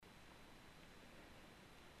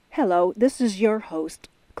Hello, this is your host,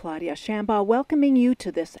 Claudia Shambaugh, welcoming you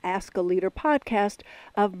to this Ask a Leader podcast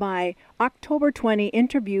of my October 20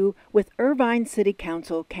 interview with Irvine City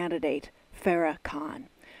Council candidate Farrah Khan.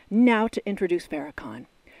 Now to introduce Farrah Khan.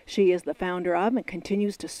 She is the founder of and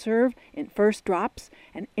continues to serve in First Drops,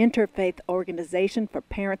 an interfaith organization for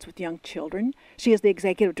parents with young children. She is the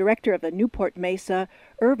executive director of the Newport Mesa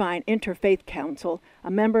Irvine Interfaith Council,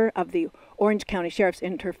 a member of the Orange County Sheriff's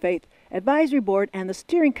Interfaith Advisory Board, and the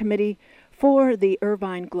steering committee for the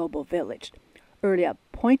Irvine Global Village. Early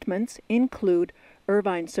appointments include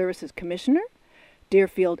Irvine Services Commissioner,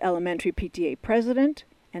 Deerfield Elementary PTA President,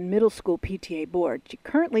 and Middle School PTA Board. She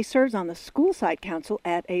currently serves on the school site council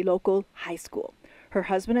at a local high school. Her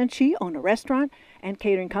husband and she own a restaurant and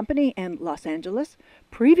catering company in Los Angeles.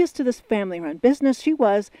 Previous to this family-run business, she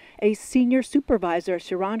was a senior supervisor at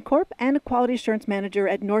Chiron Corp. And a quality assurance manager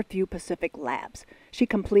at Northview Pacific Labs. She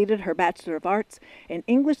completed her Bachelor of Arts in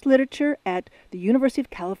English Literature at the University of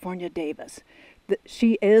California, Davis.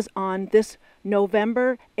 She is on this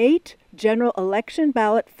November 8 general election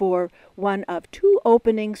ballot for one of two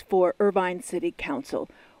openings for Irvine City Council.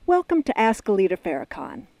 Welcome to Ask a Leader, Farrah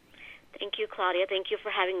Khan. Thank you, Claudia. Thank you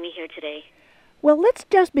for having me here today. Well, let's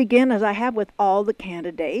just begin, as I have with all the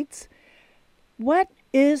candidates. What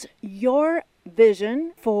is your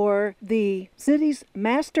vision for the city's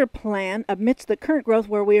master plan amidst the current growth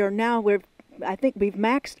where we are now? I think we've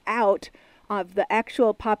maxed out of the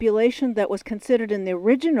actual population that was considered in the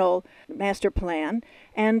original master plan,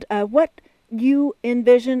 and what you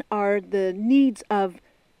envision are the needs of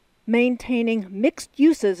maintaining mixed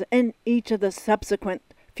uses in each of the subsequent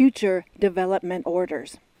future development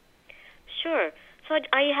orders. Sure. So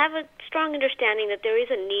I have a strong understanding that there is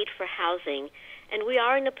a need for housing, and we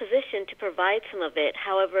are in a position to provide some of it.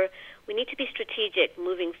 However, we need to be strategic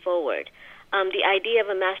moving forward. The idea of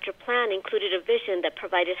a master plan included a vision that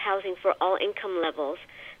provided housing for all income levels.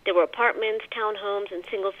 There were apartments, townhomes, and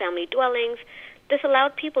single-family dwellings. This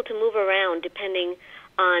allowed people to move around depending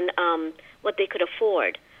on what they could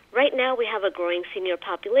afford. Right now, we have a growing senior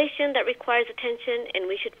population that requires attention,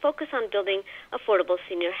 and we should focus on building affordable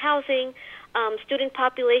senior housing, student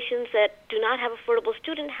populations that do not have affordable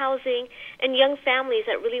student housing, and young families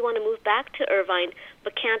that really want to move back to Irvine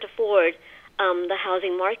but can't afford the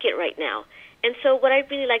housing market right now. And so what I'd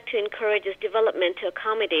really like to encourage is development to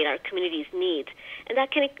accommodate our community's needs, and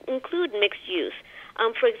that can include mixed use.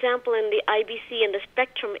 For example, in the IBC and the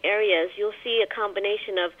Spectrum areas, you'll see a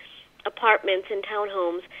combination of apartments and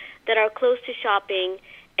townhomes that are close to shopping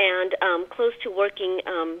and close to working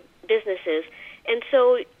businesses. And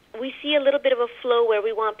so we see a little bit of a flow where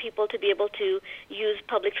we want people to be able to use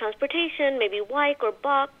public transportation, maybe walk or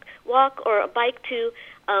a bike to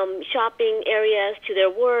shopping areas, to their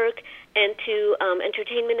work, and to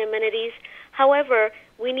entertainment amenities. However,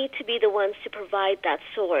 we need to be the ones to provide that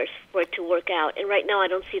source for it to work out. And right now I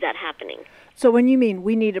don't see that happening. So when you mean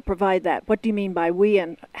we need to provide that, what do you mean by we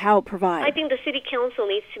and how provide? I think the City Council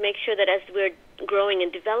needs to make sure that as we're growing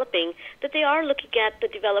and developing, that they are looking at the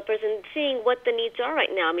developers and seeing what the needs are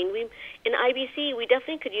right now. I mean, in IBC, we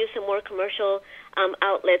definitely could use some more commercial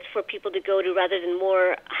outlets for people to go to rather than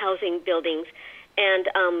more housing buildings.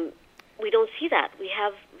 And we don't see that. We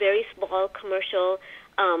have very small commercial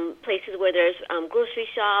places where there's grocery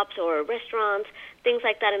shops or restaurants, things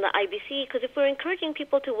like that in the IBC, because if we're encouraging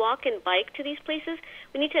people to walk and bike to these places,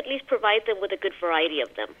 we need to at least provide them with a good variety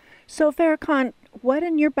of them. So, Farrah Khan, what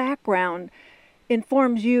in your background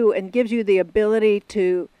informs you and gives you the ability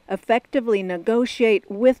to effectively negotiate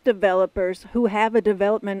with developers who have a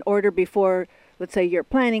development order before, let's say, your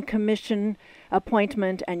planning commission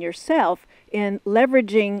appointment and yourself in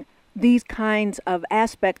leveraging these kinds of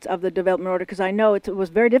aspects of the development order? Because I know it was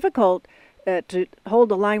very difficult to hold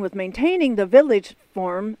the line with maintaining the village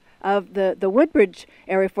form of the Woodbridge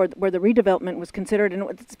area where the redevelopment was considered, and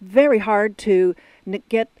it's very hard to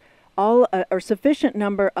get all or sufficient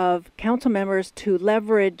number of council members to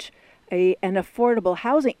leverage an affordable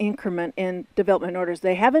housing increment in development orders.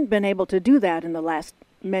 They haven't been able to do that in the last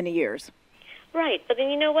many years. Right, but then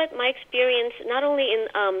you know what? My experience, not only in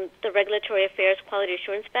the regulatory affairs quality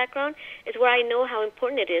assurance background, is where I know how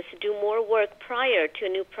important it is to do more work prior to a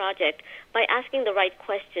new project by asking the right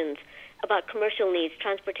questions about commercial needs,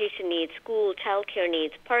 transportation needs, school, childcare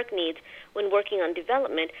needs, park needs when working on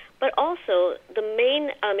development. But also, the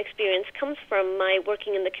main experience comes from my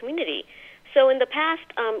working in the community. So in the past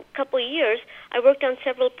couple of years, I worked on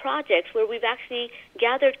several projects where we've actually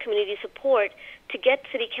gathered community support to get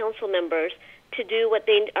city council members to do what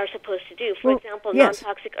they are supposed to do. For example, yes.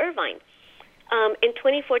 Non-toxic Irvine. In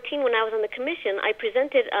 2014, when I was on the commission, I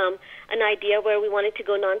presented an idea where we wanted to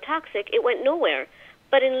go non-toxic. It went nowhere.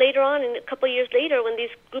 But later on, a couple of years later, when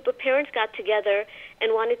these group of parents got together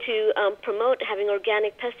and wanted to promote having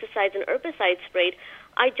organic pesticides and herbicides sprayed,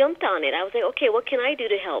 I jumped on it. I was like, okay, what can I do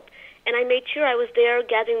to help? And I made sure I was there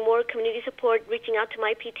gathering more community support, reaching out to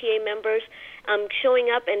my PTA members,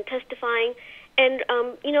 showing up and testifying. And,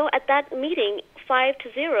 at that meeting, 5-0,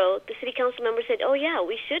 the city council member said, oh, yeah,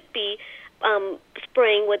 we should be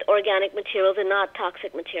spraying with organic materials and not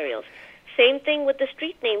toxic materials. Same thing with the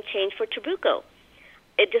street name change for Trabuco.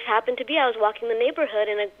 It just happened to be I was walking the neighborhood,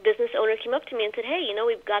 and a business owner came up to me and said, hey,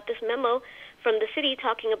 we've got this memo from the city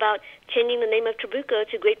talking about changing the name of Trabuco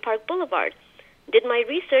to Great Park Boulevard. Did my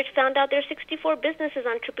research, found out there are 64 businesses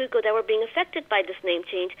on Trabuco that were being affected by this name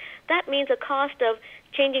change. That means a cost of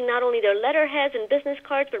changing not only their letterheads and business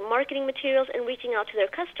cards, but marketing materials and reaching out to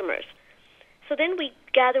their customers. So then we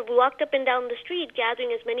walked up and down the street,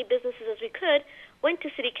 gathering as many businesses as we could, went to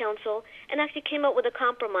City Council, and actually came up with a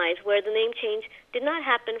compromise where the name change did not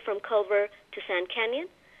happen from Culver to Sand Canyon,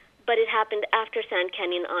 but it happened after Sand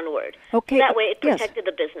Canyon onward. Okay. That way it Yes. protected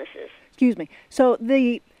the businesses. Excuse me. So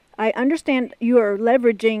I understand you are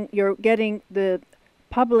you're getting the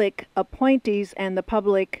public appointees and the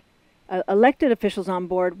public elected officials on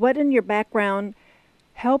board. What in your background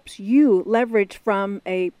helps you leverage from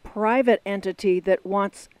a private entity that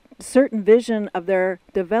wants certain vision of their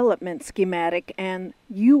development schematic, and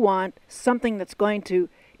you want something that's going to,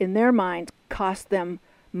 in their minds, cost them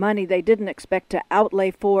money they didn't expect to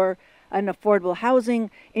outlay for an affordable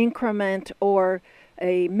housing increment or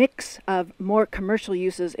a mix of more commercial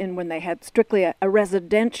uses in when they had strictly a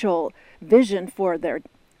residential vision for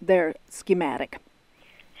their schematic?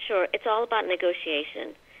 Sure. It's all about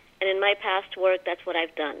negotiation. And in my past work, that's what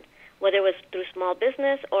I've done. Whether it was through small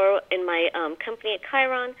business or in my company at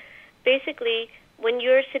Chiron, basically, when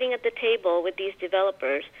you're sitting at the table with these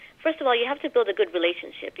developers, first of all, you have to build a good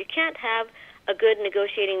relationship. You can't have a good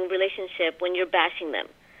negotiating relationship when you're bashing them.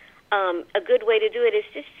 A good way to do it is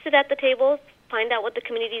just sit at the table, find out what the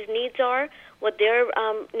community's needs are, what their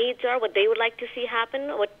needs are, what they would like to see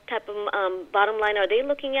happen, what type of bottom line are they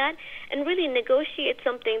looking at, and really negotiate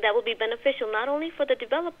something that will be beneficial not only for the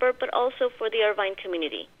developer but also for the Irvine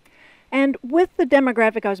community. And with the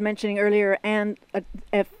demographic I was mentioning earlier and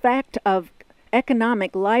a fact of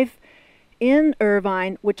economic life in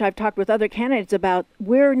Irvine, which I've talked with other candidates about,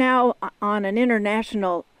 we're now on an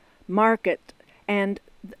international market, and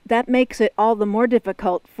that makes it all the more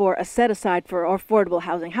difficult for a set-aside for affordable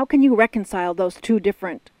housing. How can you reconcile those two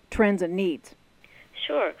different trends and needs?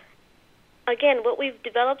 Sure. Again, what we've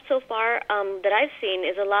developed so far that I've seen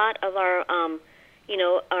is a lot of our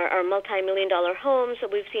our multi-million-dollar homes. So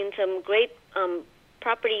we've seen some great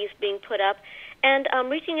properties being put up, and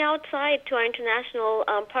reaching outside to our international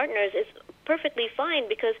partners is perfectly fine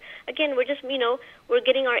because, again, we're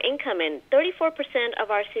getting our income in. 34% of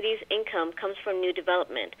our city's income comes from new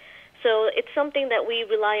development. So it's something that we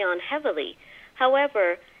rely on heavily.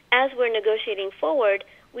 However, as we're negotiating forward,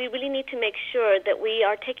 we really need to make sure that we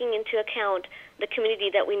are taking into account the community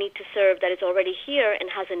that we need to serve that is already here and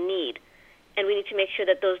has a need. And we need to make sure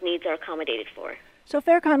that those needs are accommodated for. So,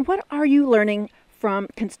 Farrah Khan, what are you learning from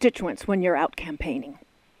constituents when you're out campaigning?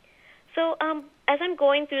 So, as I'm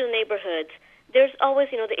going through the neighborhoods, there's always,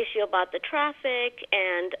 the issue about the traffic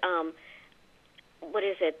and,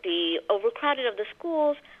 the overcrowded of the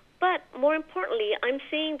schools. But more importantly, I'm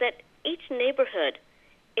seeing that each neighborhood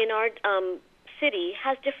in our city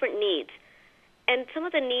has different needs. And some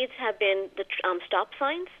of the needs have been the stop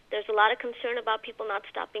signs. There's a lot of concern about people not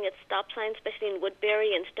stopping at stop signs, especially in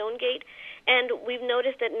Woodbury and Stonegate. And we've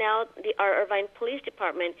noticed that now our Irvine Police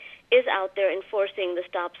Department is out there enforcing the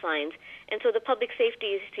stop signs. And so the public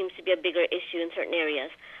safety seems to be a bigger issue in certain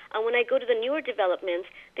areas. When I go to the newer developments,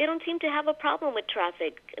 they don't seem to have a problem with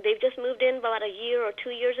traffic. They've just moved in about a year or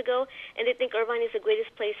 2 years ago, and they think Irvine is the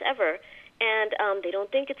greatest place ever. And they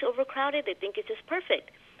don't think it's overcrowded. They think it's just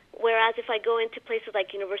perfect. Whereas if I go into places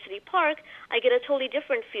like University Park, I get a totally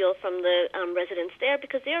different feel from the residents there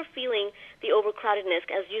because they're feeling the overcrowdedness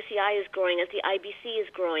as UCI is growing, as the IBC is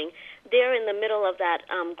growing. They're in the middle of that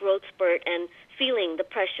growth spurt and feeling the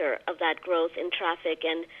pressure of that growth in traffic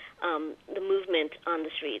and the movement on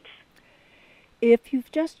the streets. If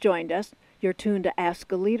you've just joined us, you're tuned to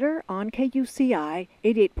Ask a Leader on KUCI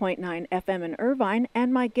 88.9 FM in Irvine,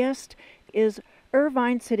 and my guest is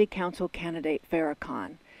Irvine City Council candidate Farrah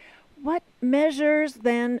Khan. What measures,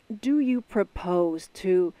 then, do you propose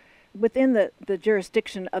to, within the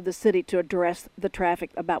jurisdiction of the city, to address the traffic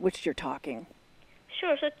about which you're talking?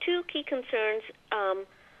 Sure. So two key concerns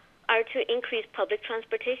are to increase public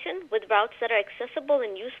transportation with routes that are accessible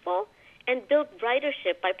and useful, and build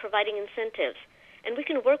ridership by providing incentives. and we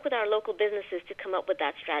can work with our local businesses to come up with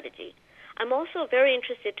that strategy. I'm also very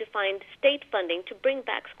interested to find state funding to bring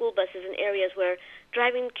back school buses in areas where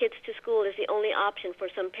driving kids to school is the only option for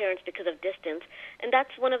some parents because of distance. And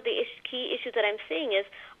that's one of the key issues that I'm seeing is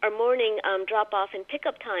our morning drop-off and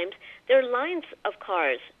pickup times. There are lines of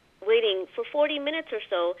cars waiting for 40 minutes or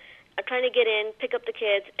so, trying to get in, pick up the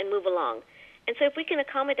kids, and move along. And so if we can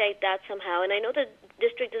accommodate that somehow, and I know the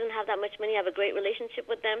district doesn't have that much money, I have a great relationship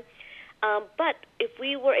with them, but if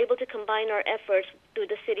we were able to combine our efforts through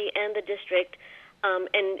the city and the district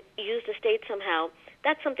and use the state somehow,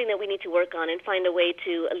 that's something that we need to work on and find a way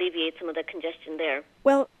to alleviate some of the congestion there.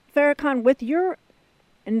 Well, Farrah Khan, with your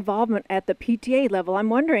involvement at the PTA level, I'm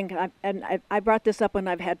wondering, I brought this up when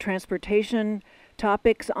I've had transportation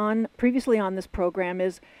topics on previously on this program,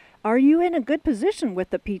 is are you in a good position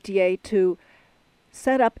with the PTA to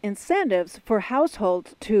set up incentives for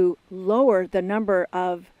households to lower the number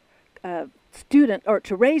of student, or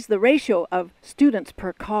to raise the ratio of students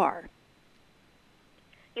per car?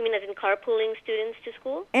 You mean as in carpooling students to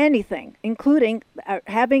school? Anything, including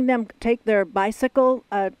having them take their bicycle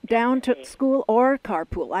down to school or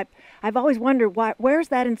carpool. I've always wondered where's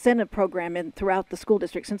that incentive program in throughout the school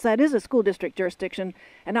district, since that is a school district jurisdiction,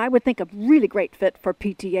 and I would think a really great fit for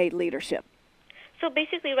PTA leadership. So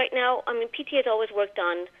basically right now, PTA has always worked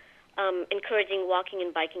on encouraging walking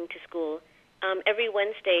and biking to school. Every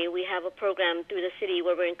Wednesday we have a program through the city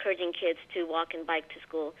where we're encouraging kids to walk and bike to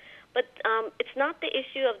school. But it's not the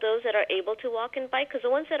issue of those that are able to walk and bike, because the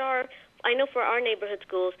ones that are, I know for our neighborhood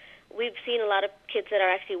schools, we've seen a lot of kids that are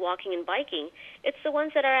actually walking and biking. It's the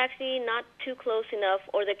ones that are actually not too close enough,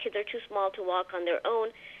 or the kids are too small to walk on their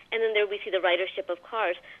own, and then there we see the ridership of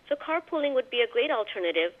cars. So carpooling would be a great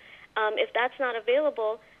alternative. If that's not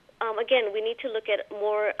available, again, we need to look at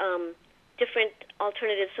more different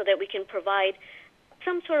alternatives so that we can provide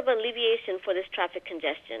some sort of alleviation for this traffic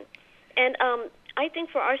congestion. And I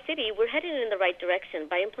think for our city, we're headed in the right direction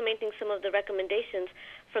by implementing some of the recommendations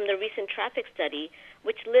from the recent traffic study,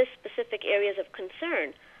 which lists specific areas of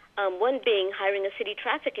concern. One being hiring a city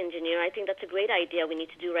traffic engineer. I think that's a great idea we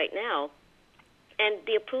need to do right now. And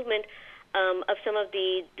the improvement of some of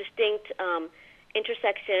the distinct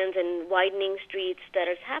intersections and widening streets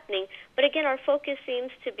that is happening. But again, our focus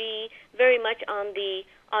seems to be very much on the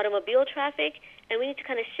automobile traffic, and we need to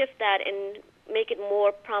kind of shift that and make it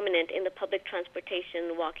more prominent in the public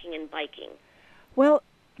transportation, walking and biking. Well,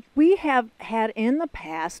 we have had in the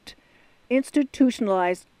past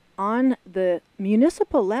institutionalized on the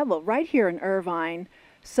municipal level, right here in Irvine,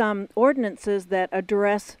 some ordinances that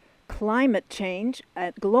address climate change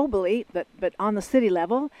globally, but on the city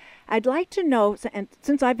level. I'd like to know, and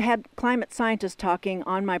since I've had climate scientists talking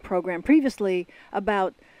on my program previously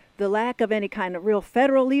about the lack of any kind of real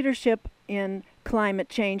federal leadership in climate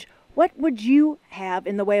change, what would you have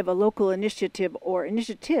in the way of a local initiative or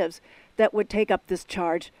initiatives that would take up this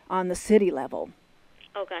charge on the city level?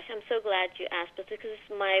 Oh gosh, I'm so glad you asked this, because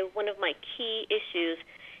one of my key issues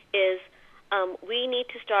is we need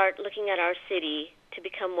to start looking at our city to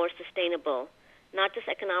become more sustainable, not just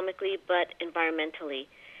economically, but environmentally.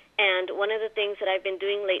 And one of the things that I've been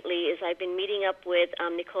doing lately is I've been meeting up with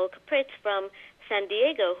Nicole Capritz from San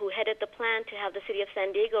Diego, who headed the plan to have the city of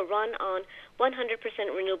San Diego run on 100%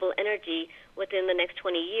 renewable energy within the next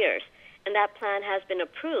 20 years. And that plan has been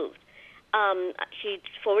approved. She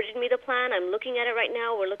forwarded me the plan. I'm looking at it right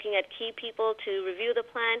now. We're looking at key people to review the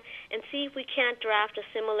plan and see if we can't draft a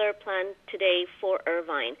similar plan today for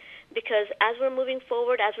Irvine. Because as we're moving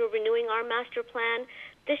forward, as we're renewing our master plan,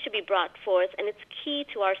 this should be brought forth, and it's key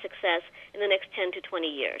to our success in the next 10 to 20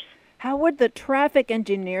 years. How would the traffic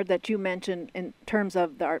engineer that you mentioned in terms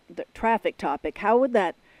of the traffic topic, how would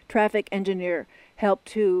that traffic engineer help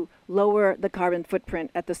to lower the carbon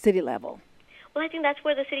footprint at the city level? Well, I think that's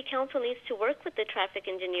where the City Council needs to work with the traffic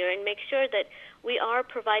engineer and make sure that we are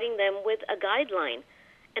providing them with a guideline,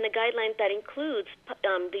 and a guideline that includes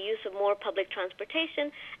the use of more public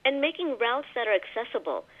transportation and making routes that are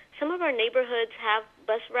accessible. Some of our neighborhoods have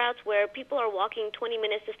bus routes where people are walking 20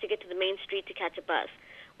 minutes just to get to the main street to catch a bus.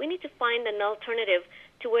 We need to find an alternative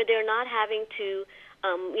to where they're not having to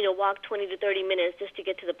walk 20 to 30 minutes just to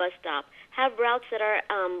get to the bus stop. Have routes that are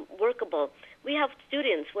workable. We have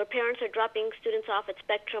students where parents are dropping students off at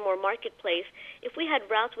Spectrum or Marketplace. If we had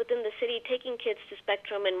routes within the city taking kids to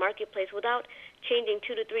Spectrum and Marketplace without changing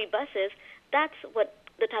 2 to 3 buses, that's what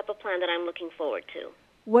the type of plan that I'm looking forward to.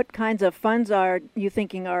 What kinds of funds are you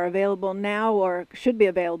thinking are available now or should be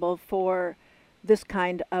available for this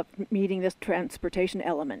kind of meeting this transportation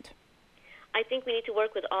element? I think we need to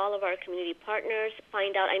work with all of our community partners,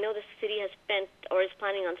 find out. I know the city has spent or is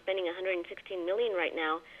planning on spending $116 million right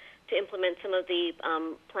now to implement some of the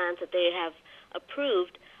plans that they have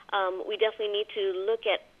approved, we definitely need to look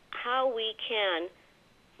at how we can,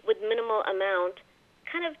 with minimal amount,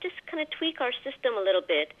 kind of tweak our system a little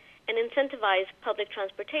bit and incentivize public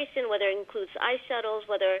transportation, whether it includes ice shuttles,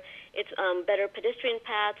 whether it's better pedestrian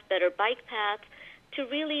paths, better bike paths, to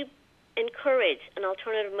really encourage an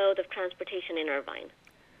alternative mode of transportation in Irvine.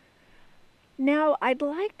 Now, I'd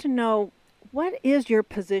like to know, what is your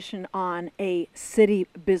position on a city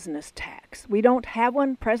business tax? We don't have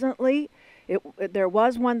one presently. There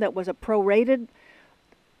was one that was a prorated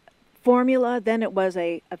formula. Then it was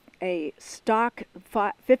a stock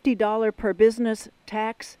 $50 per business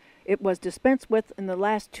tax. It was dispensed with in the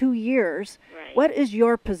last 2 years. Right. What is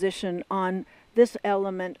your position on this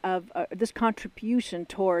element of this contribution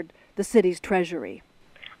toward the city's treasury?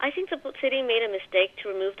 I think the city made a mistake to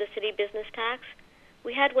remove the city business tax.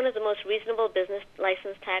 We had one of the most reasonable business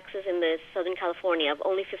license taxes in the Southern California of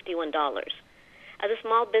only $51. As a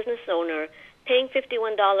small business owner, paying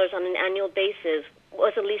 $51 on an annual basis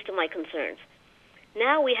was the least of my concerns.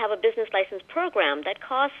 Now we have a business license program that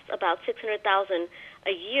costs about $600,000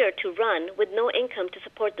 a year to run with no income to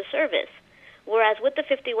support the service. Whereas with the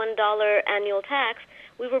 $51 annual tax,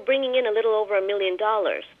 we were bringing in a little over $1 million.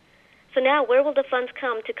 So now where will the funds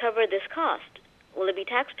come to cover this cost? Will it be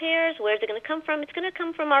taxpayers? Where is it going to come from? It's going to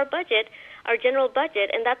come from our budget, our general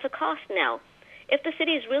budget, and that's a cost now. If the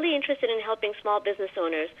city is really interested in helping small business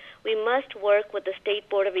owners, we must work with the State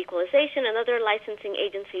Board of Equalization and other licensing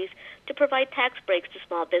agencies to provide tax breaks to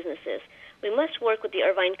small businesses. We must work with the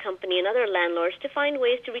Irvine Company and other landlords to find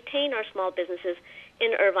ways to retain our small businesses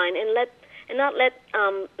in Irvine and not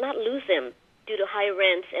lose them due to high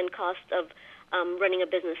rents and costs of running a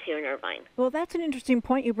business here in Irvine. Well, that's an interesting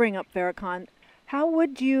point you bring up, Farrah Khan. How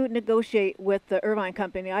would you negotiate with the Irvine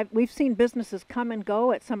Company? We've seen businesses come and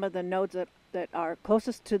go at some of the nodes that are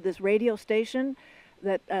closest to this radio station,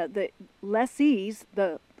 that the lessees,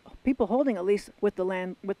 the people holding a lease with the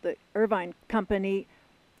land, with the Irvine Company,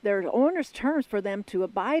 there are owner's terms for them to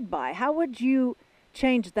abide by. How would you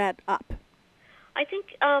change that up? I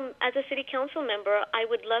think as a city council member, I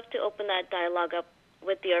would love to open that dialogue up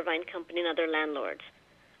with the Irvine Company and other landlords.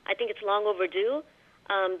 I think it's long overdue.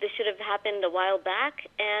 This should have happened a while back,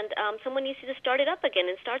 and someone needs to just start it up again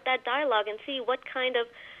and start that dialogue and see what kind of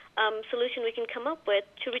solution we can come up with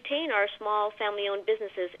to retain our small family-owned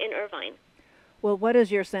businesses in Irvine. Well, what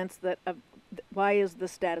is your sense why is the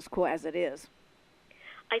status quo as it is?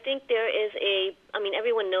 I think there is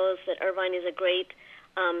everyone knows that Irvine is a great,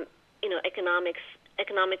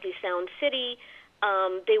 economically sound city.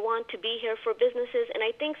 They want to be here for businesses, and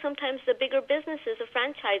I think sometimes the bigger businesses, the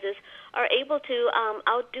franchises, are able to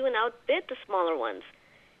outdo and outbid the smaller ones.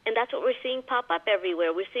 And that's what we're seeing pop up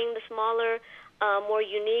everywhere. We're seeing the smaller, more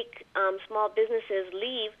unique small businesses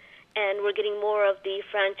leave, and we're getting more of the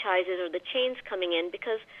franchises or the chains coming in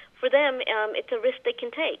because for them, it's a risk they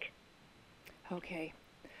can take. Okay.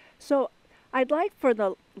 So I'd like for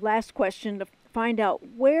the last question to find out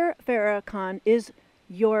where, Farrah Khan, is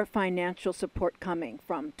your financial support coming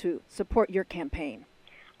from to support your campaign?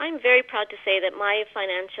 I'm very proud to say that my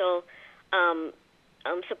financial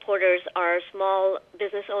supporters are small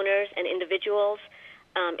business owners and individuals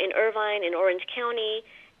in Irvine, in Orange County,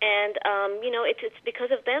 and it's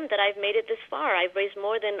because of them that I've made it this far. I've raised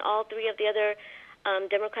more than all three of the other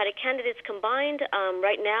Democratic candidates combined.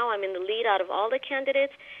 Right now I'm in the lead out of all the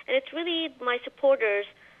candidates, and it's really my supporters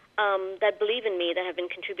that believe in me that have been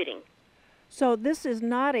contributing. So this is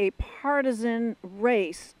not a partisan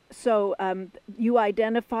race. So you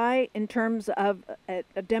identify in terms of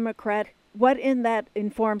a Democrat. What in that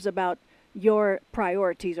informs about your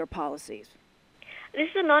priorities or policies? This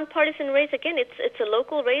is a nonpartisan race. Again, it's a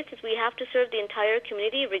local race. We have to serve the entire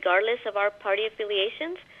community regardless of our party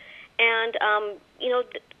affiliations. And,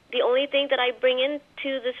 the only thing that I bring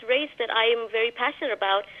into this race that I am very passionate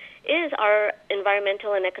about is our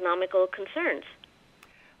environmental and economical concerns.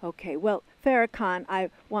 Okay, well, Farrah Khan, I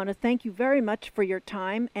want to thank you very much for your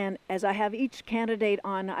time. And as I have each candidate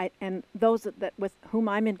on, and those that with whom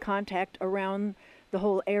I'm in contact around the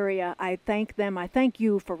whole area, I thank them. I thank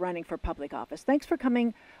you for running for public office. Thanks for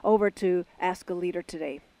coming over to Ask a Leader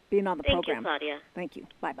today, being on the program. Thank you, Claudia. Thank you.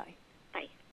 Bye-bye.